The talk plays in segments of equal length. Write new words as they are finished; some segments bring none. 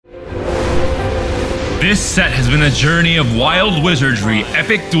This set has been a journey of wild wizardry,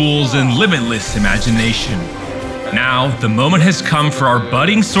 epic duels, and limitless imagination. Now, the moment has come for our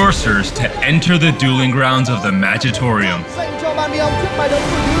budding sorcerers to enter the dueling grounds of the Magitorium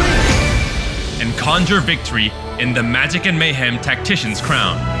and conjure victory in the Magic and Mayhem Tactician's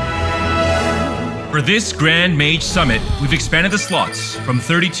crown. For this Grand Mage Summit, we've expanded the slots from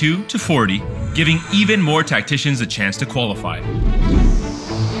 32 to 40, giving even more tacticians a chance to qualify.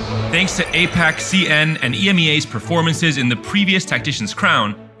 Thanks to APAC, CN, and EMEA's performances in the previous Tactician's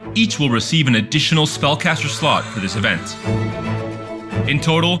Crown, each will receive an additional spellcaster slot for this event. In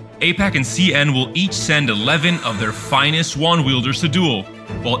total, APAC and CN will each send 11 of their finest wand wielders to duel,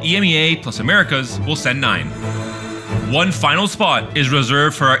 while EMEA plus Americas will send 9. One final spot is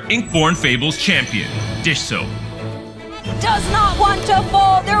reserved for our Inkborn Fables champion, Dish Soap. Does not want to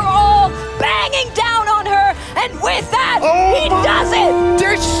fall, they're all banging down on her, and with that, he does it!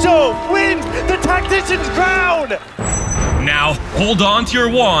 Dish Soap wins the Tactician's Crown! Now, hold on to your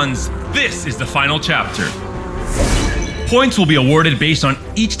wands, this is the final chapter. Points will be awarded based on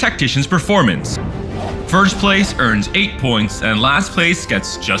each tactician's performance. First place earns 8 points, and last place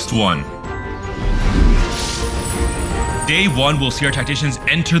gets just 1. Day 1 will see our tacticians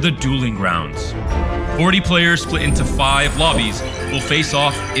enter the dueling grounds. 40 players split into 5 lobbies will face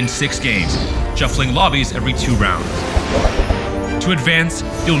off in 6 games, shuffling lobbies every 2 rounds. To advance,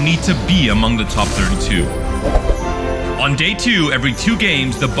 you'll need to be among the top 32. On day 2, every 2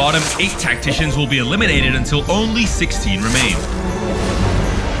 games, the bottom 8 tacticians will be eliminated until only 16 remain.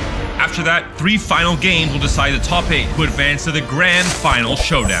 After that, 3 final games will decide the top 8 who advance to the grand final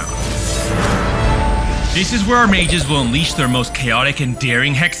showdown. This is where our mages will unleash their most chaotic and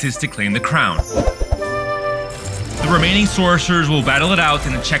daring hexes to claim the crown. The remaining sorcerers will battle it out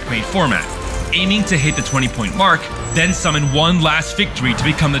in a checkmate format, aiming to hit the 20-point mark, then summon one last victory to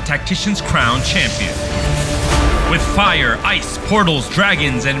become the Tactician's Crown champion. With fire, ice, portals,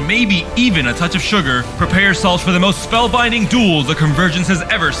 dragons, and maybe even a touch of sugar, prepare yourselves for the most spellbinding duels the Convergence has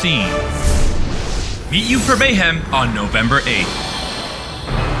ever seen. Meet you for Mayhem on November 8th.